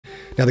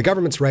Now, the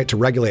government's right to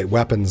regulate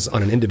weapons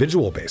on an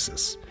individual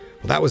basis,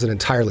 well, that was an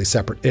entirely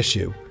separate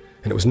issue,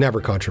 and it was never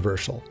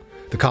controversial.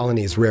 The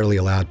colonies rarely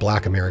allowed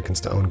black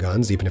Americans to own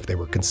guns, even if they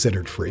were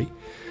considered free.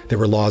 There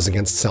were laws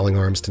against selling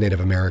arms to Native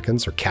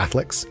Americans or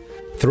Catholics.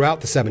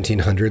 Throughout the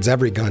 1700s,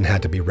 every gun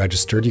had to be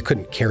registered. You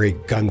couldn't carry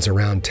guns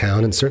around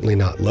town, and certainly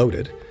not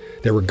loaded.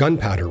 There were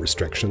gunpowder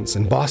restrictions.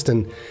 In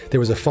Boston, there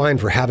was a fine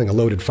for having a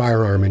loaded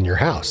firearm in your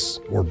house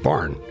or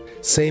barn.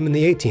 Same in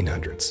the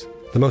 1800s.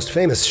 The most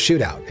famous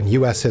shootout in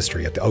U.S.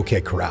 history at the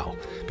OK Corral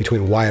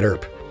between Wyatt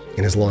Earp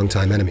and his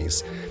longtime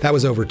enemies. That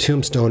was over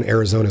Tombstone,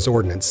 Arizona's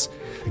ordinance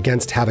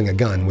against having a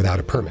gun without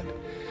a permit,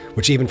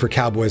 which even for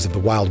cowboys of the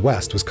Wild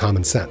West was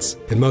common sense.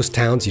 In most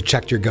towns, you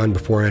checked your gun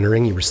before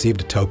entering, you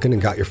received a token,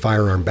 and got your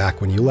firearm back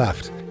when you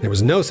left. There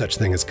was no such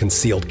thing as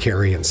concealed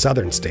carry in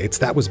southern states.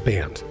 That was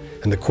banned.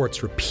 And the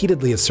courts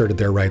repeatedly asserted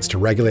their rights to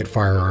regulate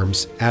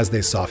firearms as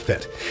they saw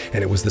fit.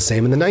 And it was the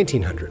same in the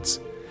 1900s.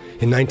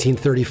 In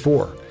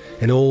 1934,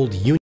 an old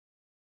Union